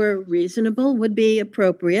if they were reasonable, would be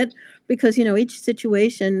appropriate, because each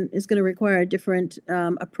situation is going to require a different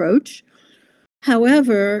approach.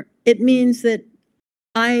 However, it means that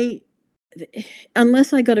I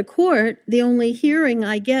unless I go to court, the only hearing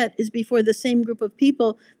I get is before the same group of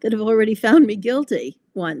people that have already found me guilty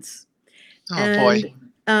once. Oh boy.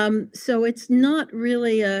 And so it's not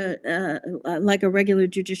really like a regular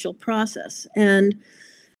judicial process, and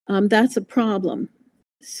that's a problem.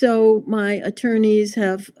 So my attorneys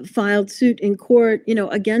have filed suit in court,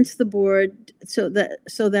 against the board, so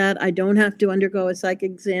that I don't have to undergo a psych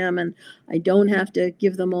exam, and I don't have to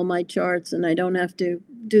give them all my charts, and I don't have to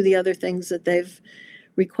do the other things that they've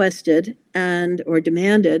requested or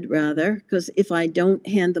demanded, rather, because if I don't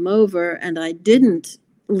hand them over and I didn't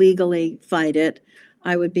legally fight it,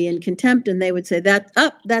 I would be in contempt, and they would say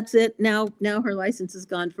that's it. Now her license is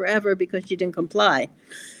gone forever because she didn't comply.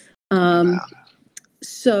 Wow.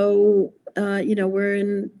 So we're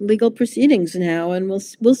in legal proceedings now, and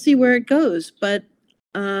we'll see where it goes. But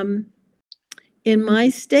in my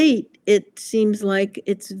state, it seems like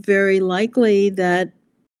it's very likely that,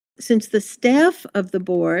 since the staff of the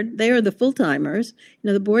board, they are the full-timers,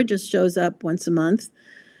 the board just shows up once a month.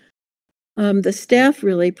 The staff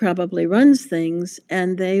really probably runs things,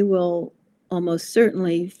 and they will almost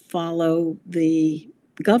certainly follow the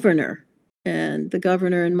governor. And the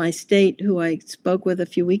governor in my state, who I spoke with a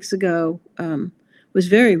few weeks ago, was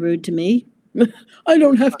very rude to me. I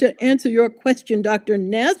don't have to answer your question, Dr.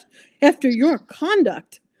 Nass, after your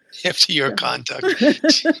conduct. After your conduct.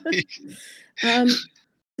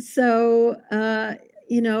 So,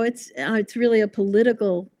 it's really a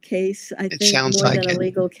political case, I think, more than a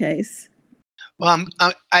legal case. Well,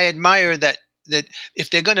 I admire that if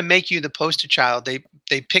they're going to make you the poster child,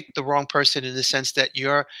 they pick the wrong person, in the sense that you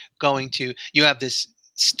have this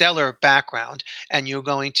stellar background, and you're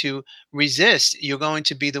going to resist. You're going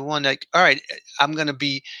to be the one, like, all right, I'm going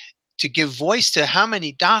to give voice to how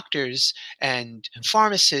many doctors and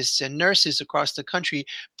pharmacists and nurses across the country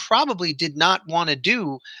probably did not want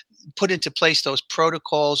to put into place those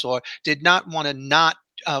protocols, or did not want to not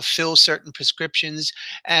fill certain prescriptions.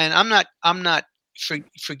 And I'm not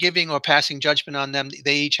forgiving or passing judgment on them.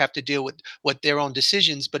 They each have to deal with their own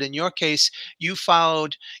decisions. But in your case, you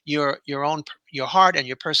followed your heart and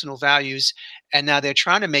your personal values, and now they're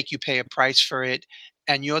trying to make you pay a price for it.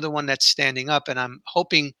 And you're the one that's standing up. And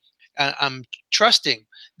I'm trusting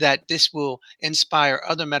that this will inspire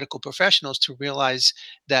other medical professionals to realize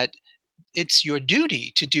that it's your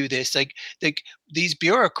duty to do this. Like these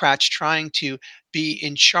bureaucrats trying to be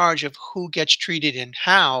in charge of who gets treated and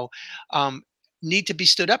how, need to be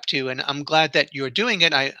stood up to. And I'm glad that you're doing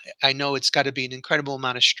it. I know it's got to be an incredible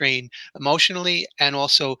amount of strain emotionally and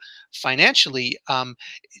also financially. I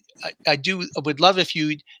would love if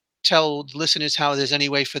you tell listeners how there's any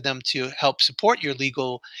way for them to help support your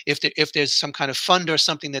legal, if there's some kind of fund or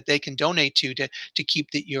something that they can donate to keep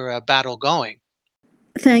your battle going.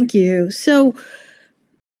 Thank you. So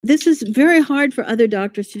this is very hard for other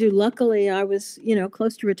doctors to do. Luckily, I was,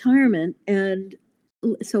 close to retirement, and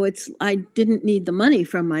so I didn't need the money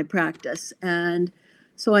from my practice. And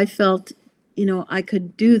so I felt, I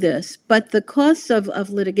could do this. But the costs of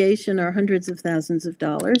litigation are hundreds of thousands of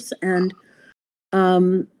dollars. And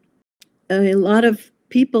a lot of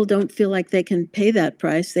people don't feel like they can pay that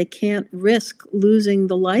price. They can't risk losing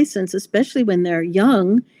the license, especially when they're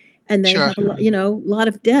young and they have a lot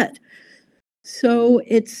of debt. So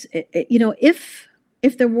it's,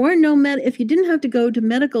 if there were if you didn't have to go to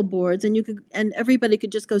medical boards, and everybody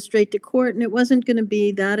could just go straight to court, and it wasn't going to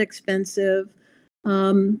be that expensive,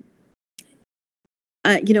 I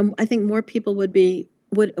think more people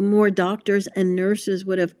more doctors and nurses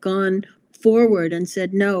would have gone forward and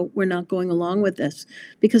said, no, we're not going along with this,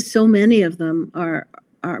 because so many of them are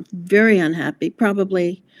very unhappy.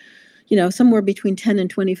 Probably, somewhere between 10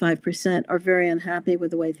 and 25% are very unhappy with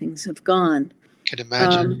the way things have gone. Could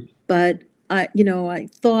imagine. But I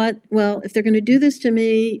thought, well, if they're going to do this to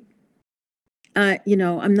me,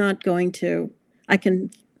 I'm not going to.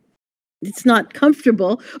 It's not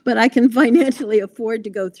comfortable, but I can financially afford to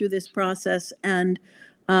go through this process. And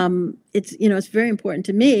it's very important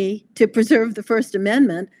to me to preserve the First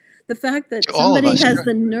Amendment. The fact that somebody has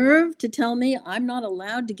the nerve to tell me I'm not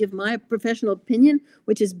allowed to give my professional opinion,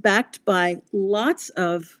 which is backed by lots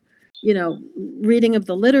of, reading of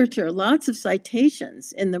the literature, lots of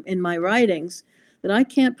citations in my writings, that I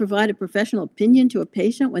can't provide a professional opinion to a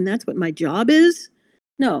patient when that's what my job is.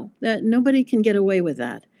 No, that nobody can get away with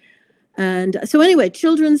that. And so anyway,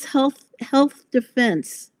 Children's Health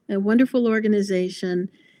Defense, a wonderful organization,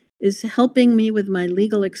 is helping me with my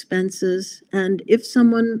legal expenses. And if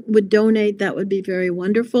someone would donate, that would be very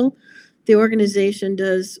wonderful. The organization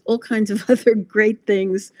does all kinds of other great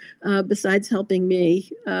things besides helping me.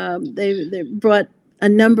 They brought a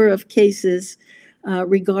number of cases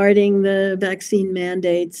regarding the vaccine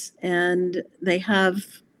mandates, and they have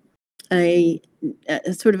a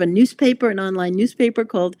sort of a newspaper, an online newspaper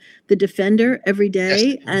called The Defender every Yes.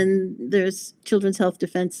 day, and there's Children's Health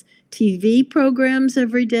Defense TV programs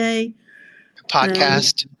every day,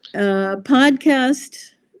 Podcast. podcast,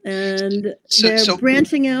 and So, they're so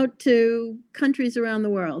branching out to countries around the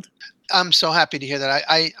world. I'm so happy to hear that.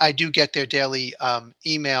 I do get their daily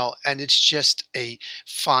email, and it's just a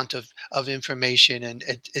font of information, and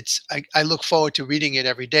I look forward to reading it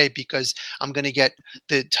every day because I'm going to get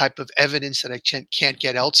the type of evidence that I can't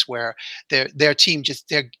get elsewhere. Their team just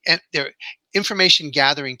their information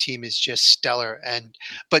gathering team is just stellar. And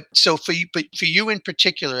but for you in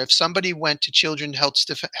particular, if somebody went to Children Health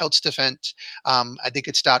Defense, I think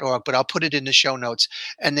it's .org, but I'll put it in the show notes,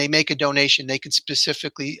 and they make a donation, they could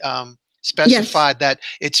specifically specify Yes. that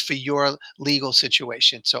it's for your legal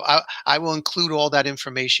situation. So I will include all that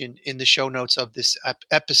information in the show notes of this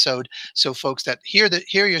episode, so folks that hear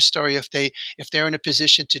your story, if they're in a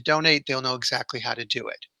position to donate, they'll know exactly how to do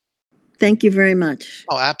it. Thank you very much.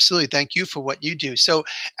 Oh, absolutely. Thank you for what you do. So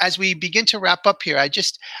as we begin to wrap up here, I'm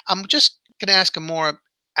just going to ask a more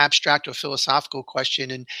abstract or philosophical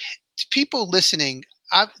question. And to people listening,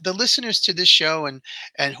 the listeners to this show,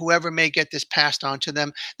 and whoever may get this passed on to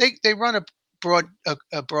them, they run a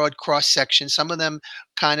broad cross section. Some of them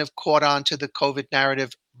kind of caught on to the COVID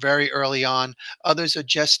narrative very early on. Others are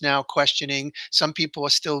just now questioning. Some people are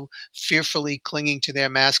still fearfully clinging to their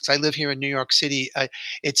masks. I live here in New York City.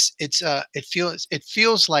 It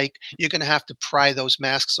feels like you're going to have to pry those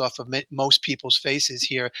masks off of most people's faces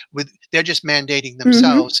here. They're just mandating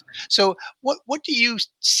themselves. So what do you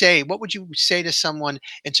say? What would you say to someone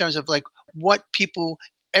in terms of like what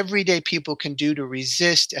everyday people can do to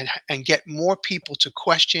resist and get more people to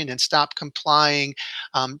question and stop complying?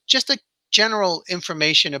 Just a general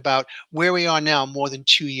information about where we are now, more than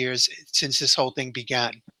 2 years since this whole thing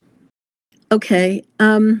began. Okay.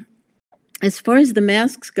 As far as the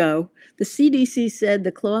masks go, the CDC said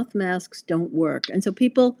the cloth masks don't work. And so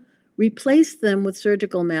people replace them with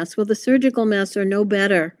surgical masks. Well, the surgical masks are no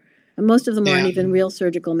better. And most of them aren't even real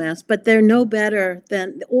surgical masks, but they're no better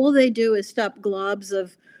than, all they do is stop globs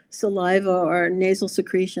of saliva or nasal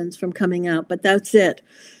secretions from coming out, but that's it.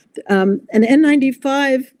 An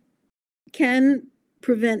N95 can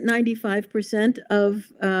prevent 95% of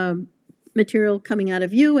material coming out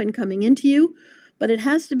of you and coming into you, but it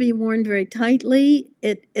has to be worn very tightly.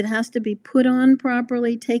 It has to be put on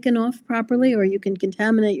properly, taken off properly, or you can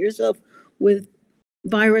contaminate yourself with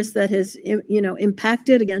virus that has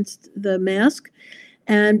impacted against the mask.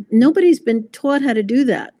 And nobody's been taught how to do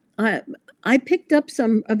that. I picked up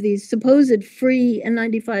some of these supposed free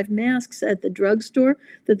N95 masks at the drugstore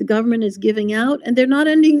that the government is giving out, and they're not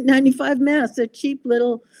N95 masks. They're cheap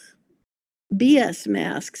little BS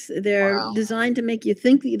masks. They're designed to make you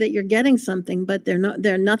think that you're getting something, but they're not.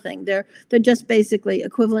 They're nothing. They're just basically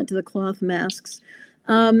equivalent to the cloth masks.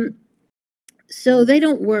 So they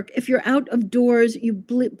don't work. If you're out of doors,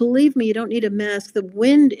 believe me, you don't need a mask. The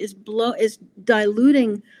wind is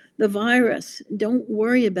diluting the virus. Don't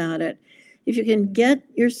worry about it. If you can get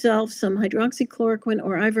yourself some hydroxychloroquine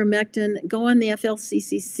or ivermectin, go on the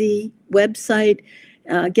FLCCC website,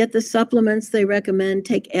 get the supplements they recommend.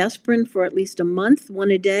 Take aspirin for at least a month, one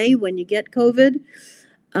a day when you get COVID.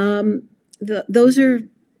 Those are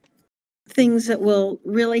things that will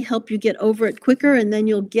really help you get over it quicker, and then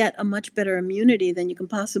you'll get a much better immunity than you can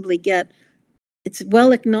possibly get. It's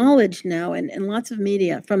well acknowledged now in lots of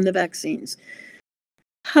media from the vaccines.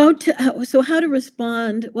 How to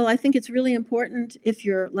respond? Well, I think it's really important, if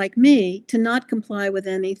you're like me, to not comply with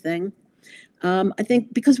anything. I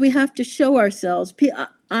think because we have to show ourselves.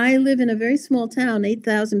 I live in a very small town,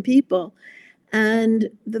 8,000 people. And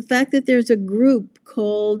the fact that there's a group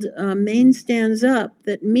called Maine Stands Up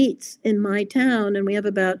that meets in my town, and we have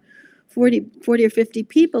about 40 or 50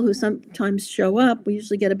 people who sometimes show up. We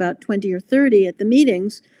usually get about 20 or 30 at the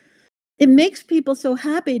meetings. It makes people so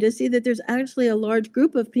happy to see that there's actually a large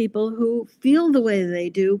group of people who feel the way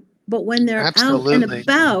they do, but when they're out and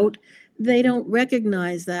about, they don't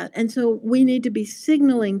recognize that. And so we need to be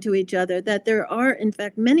signaling to each other that there are, in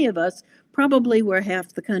fact, many of us, probably we're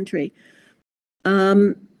half the country.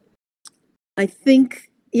 I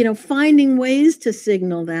think, finding ways to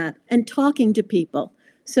signal that and talking to people.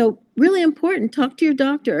 So really important, talk to your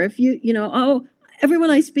doctor. If everyone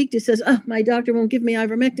I speak to says, "Oh, my doctor won't give me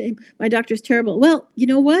ivermectin. My doctor's terrible." Well, you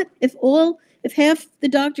know what? If half the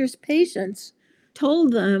doctor's patients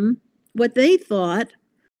told them what they thought,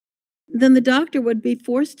 then the doctor would be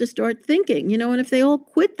forced to start thinking, and if they all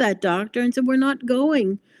quit that doctor and said, "We're not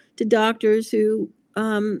going to doctors who,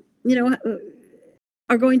 are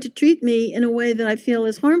going to treat me in a way that I feel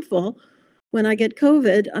is harmful when I get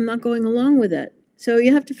COVID, I'm not going along with it." So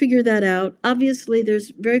you have to figure that out. Obviously,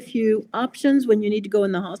 there's very few options when you need to go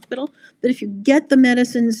in the hospital. But if you get the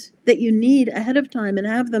medicines that you need ahead of time and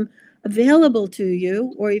have them available to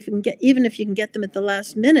you, or if you can even if you can get them at the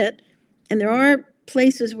last minute, and there are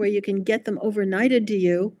places where you can get them overnighted to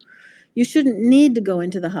you, you shouldn't need to go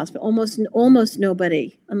into the hospital. Almost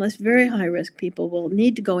nobody, unless very high risk people, will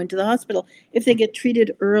need to go into the hospital if they get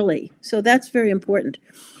treated early. So that's very important.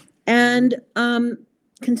 And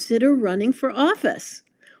consider running for office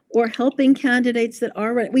or helping candidates that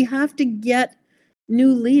are running. We have to get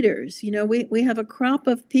new leaders. We have a crop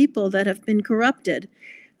of people that have been corrupted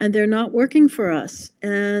and they're not working for us.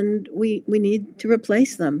 And we need to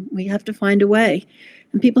replace them. We have to find a way.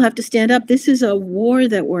 And people have to stand up. This is a war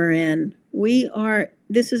that we're in.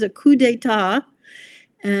 This is a coup d'etat.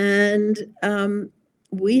 And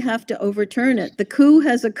we have to overturn it. The coup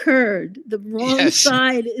has occurred. The wrong Yes.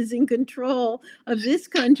 side is in control of this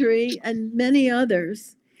country and many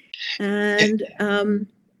others. And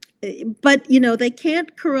but they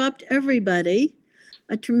can't corrupt everybody.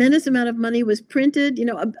 A tremendous amount of money was printed.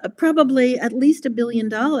 Probably at least $1 billion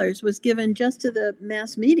was given just to the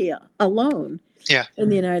mass media alone. Yeah. In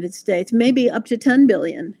the United States, maybe up to 10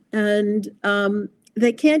 billion. And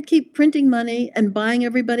they can't keep printing money and buying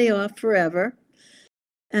everybody off forever.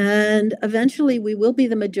 And eventually we will be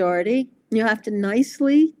the majority. You have to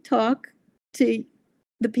nicely talk to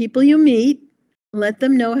the people you meet. Let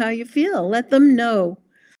them know how you feel. Let them know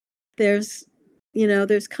there's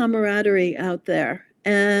camaraderie out there.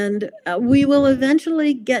 And we will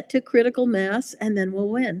eventually get to critical mass and then we'll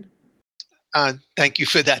win. Thank you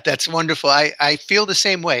for that. That's wonderful. I feel the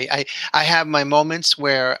same way. I have my moments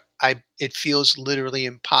where it feels literally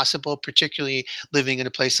impossible, particularly living in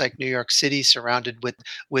a place like New York City, surrounded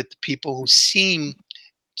with people who seem,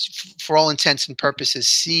 for all intents and purposes,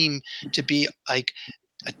 seem to be like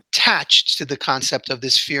attached to the concept of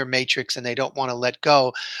this fear matrix and they don't want to let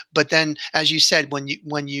go. But then, as you said, when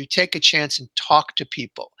you take a chance and talk to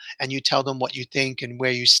people and you tell them what you think and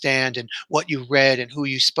where you stand and what you read and who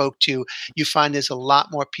you spoke to, you find there's a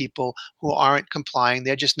lot more people who aren't complying.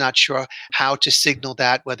 They're just not sure how to signal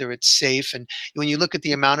that, whether it's safe. And when you look at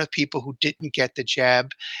the amount of people who didn't get the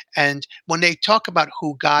jab, and when they talk about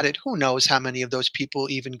who got it, who knows how many of those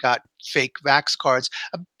people even got fake vax cards.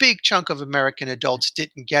 A big chunk of American adults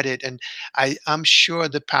didn't get it, and I'm sure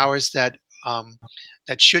the powers that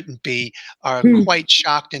shouldn't be are quite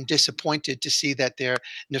shocked and disappointed to see that their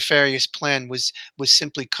nefarious plan was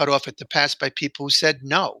simply cut off at the pass by people who said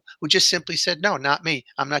no, who just simply said no, not me.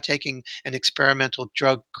 I'm not taking an experimental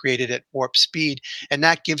drug created at warp speed, and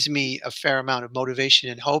that gives me a fair amount of motivation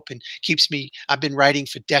and hope, and keeps me. I've been writing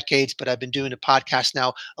for decades, but I've been doing a podcast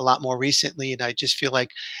now a lot more recently, and I just feel like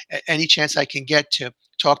any chance I can get to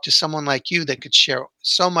talk to someone like you that could share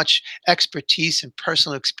so much expertise and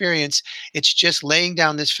personal experience, it's just laying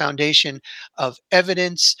down this foundation of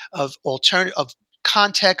evidence, of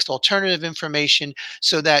context, alternative information,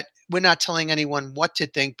 so that we're not telling anyone what to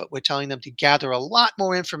think, but we're telling them to gather a lot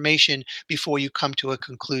more information before you come to a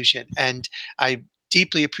conclusion. And I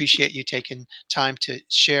deeply appreciate you taking time to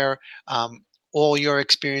share all your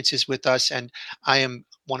experiences with us. And I am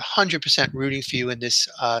 100% rooting for you in this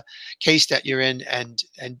case that you're in, and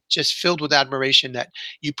just filled with admiration that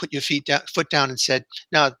you put your foot down and said,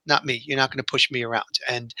 "No, not me. You're not going to push me around."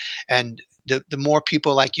 And the more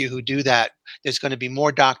people like you who do that, there's going to be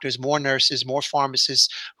more doctors, more nurses, more pharmacists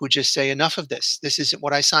who just say, "Enough of this. This isn't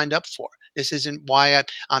what I signed up for. This isn't why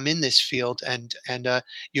I'm in this field." And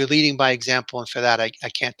you're leading by example, and for that, I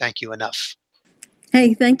can't thank you enough.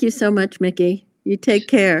 Hey, thank you so much, Mickey. You take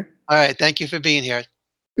care. All right, thank you for being here.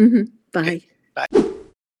 Bye. Okay, bye.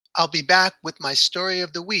 I'll be back with my story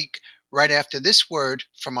of the week right after this word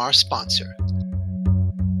from our sponsor.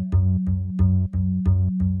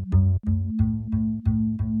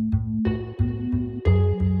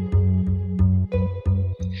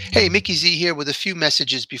 Hey, Mickey Z here with a few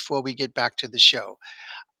messages before we get back to the show.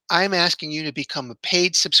 I'm asking you to become a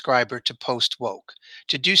paid subscriber to Post Woke.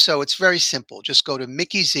 To do so, it's very simple. Just go to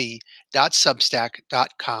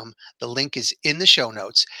mickeyz.substack.com. The link is in the show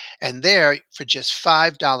notes. And there, for just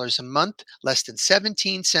 $5 a month, less than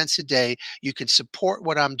 17 cents a day, you can support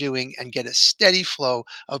what I'm doing and get a steady flow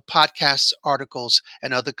of podcasts, articles,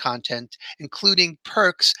 and other content, including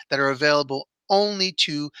perks that are available only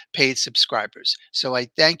to paid subscribers. So I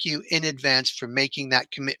thank you in advance for making that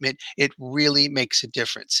commitment. It really makes a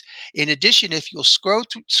difference. In addition, if you'll scroll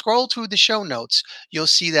through the show notes, you'll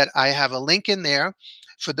see that I have a link in there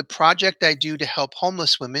for the project I do to help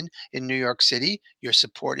homeless women in New York City. Your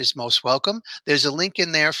support is most welcome. There's a link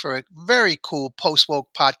in there for a very cool Post Woke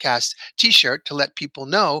podcast t-shirt to let people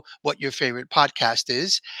know what your favorite podcast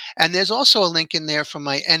is. And there's also a link in there for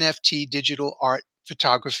my NFT digital art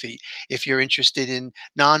photography. If you're interested in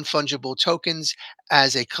non-fungible tokens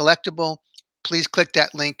as a collectible, please click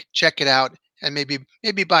that link, check it out, and maybe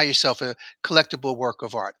buy yourself a collectible work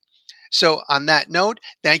of art. So on that note,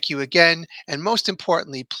 thank you again. And most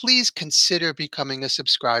importantly, please consider becoming a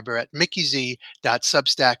subscriber at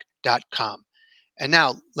mickeyz.substack.com. And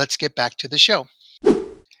now let's get back to the show.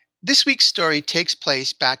 This week's story takes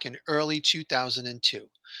place back in early 2002.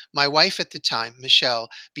 My wife at the time, Michelle,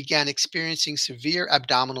 began experiencing severe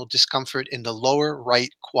abdominal discomfort in the lower right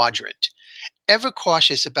quadrant. Ever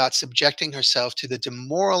cautious about subjecting herself to the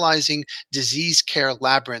demoralizing disease care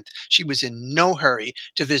labyrinth, she was in no hurry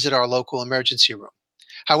to visit our local emergency room.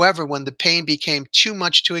 However, when the pain became too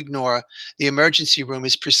much to ignore, the emergency room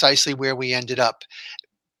is precisely where we ended up,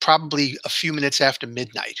 probably a few minutes after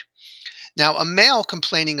midnight. Now, a male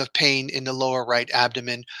complaining of pain in the lower right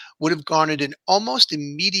abdomen would have garnered an almost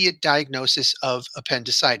immediate diagnosis of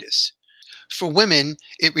appendicitis. For women,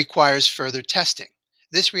 it requires further testing.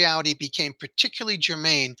 This reality became particularly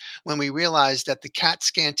germane when we realized that the CAT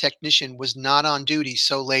scan technician was not on duty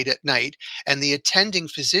so late at night, and the attending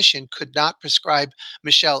physician could not prescribe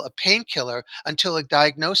Michelle a painkiller until a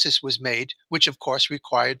diagnosis was made, which of course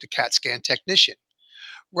required the CAT scan technician.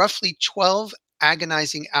 Roughly 12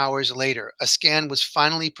 agonizing hours later, a scan was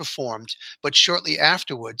finally performed, but shortly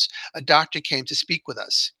afterwards, a doctor came to speak with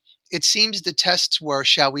us. It seems the tests were,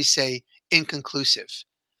 shall we say, inconclusive.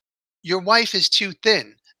 Your wife is too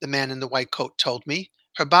thin, the man in the white coat told me.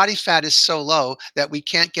 Her body fat is so low that we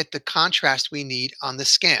can't get the contrast we need on the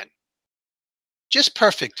scan. Just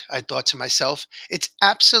perfect, I thought to myself. It's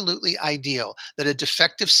absolutely ideal that a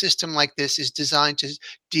defective system like this is designed to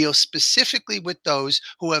deal specifically with those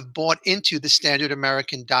who have bought into the standard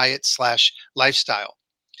American diet slash lifestyle.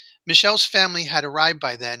 Michelle's family had arrived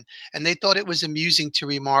by then, and they thought it was amusing to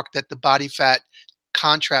remark that the body fat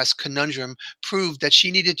contrast conundrum proved that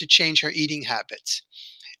she needed to change her eating habits.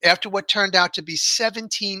 After what turned out to be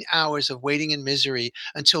 17 hours of waiting in misery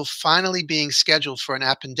until finally being scheduled for an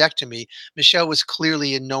appendectomy, Michelle was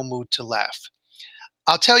clearly in no mood to laugh.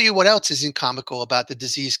 I'll tell you what else isn't comical about the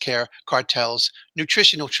disease care cartel's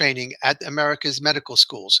nutritional training at America's medical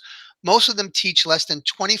schools. Most of them teach less than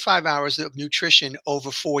 25 hours of nutrition over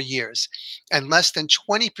 4 years, and less than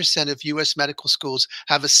 20% of U.S. medical schools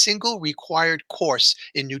have a single required course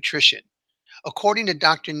in nutrition. According to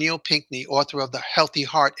Dr. Neil Pinkney, author of the Healthy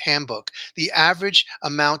Heart Handbook, the average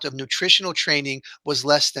amount of nutritional training was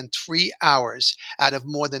less than 3 hours out of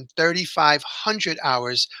more than 3,500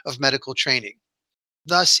 hours of medical training.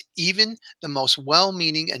 Thus, even the most well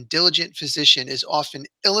meaning and diligent physician is often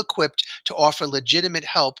ill equipped to offer legitimate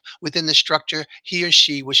help within the structure he or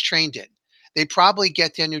she was trained in. They probably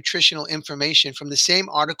get their nutritional information from the same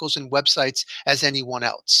articles and websites as anyone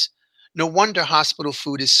else. No wonder hospital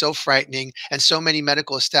food is so frightening and so many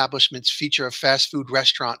medical establishments feature a fast food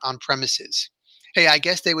restaurant on premises. Hey, I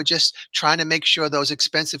guess they were just trying to make sure those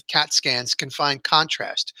expensive CAT scans can find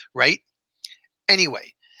contrast, right?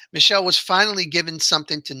 Anyway, Michelle was finally given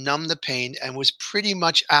something to numb the pain and was pretty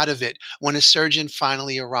much out of it when a surgeon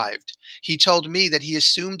finally arrived. He told me that he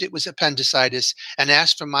assumed it was appendicitis and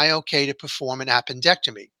asked for my okay to perform an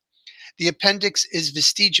appendectomy. The appendix is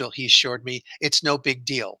vestigial, he assured me. It's no big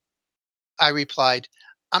deal. I replied,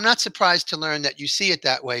 I'm not surprised to learn that you see it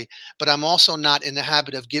that way, but I'm also not in the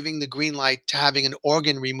habit of giving the green light to having an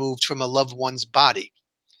organ removed from a loved one's body.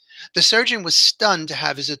 The surgeon was stunned to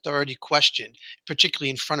have his authority questioned, particularly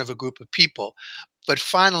in front of a group of people. But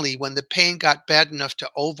finally, when the pain got bad enough to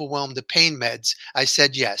overwhelm the pain meds, I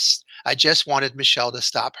said yes. I just wanted Michelle to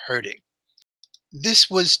stop hurting. This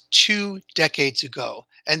was 2 decades ago,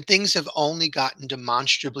 and things have only gotten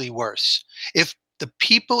demonstrably worse. If the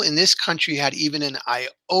people in this country had even an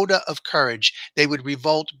iota of courage, they would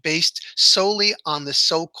revolt based solely on the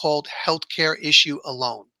so called healthcare issue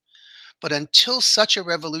alone. But until such a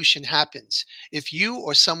revolution happens, if you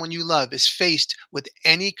or someone you love is faced with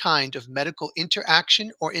any kind of medical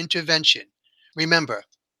interaction or intervention, remember,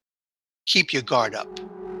 keep your guard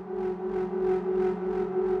up.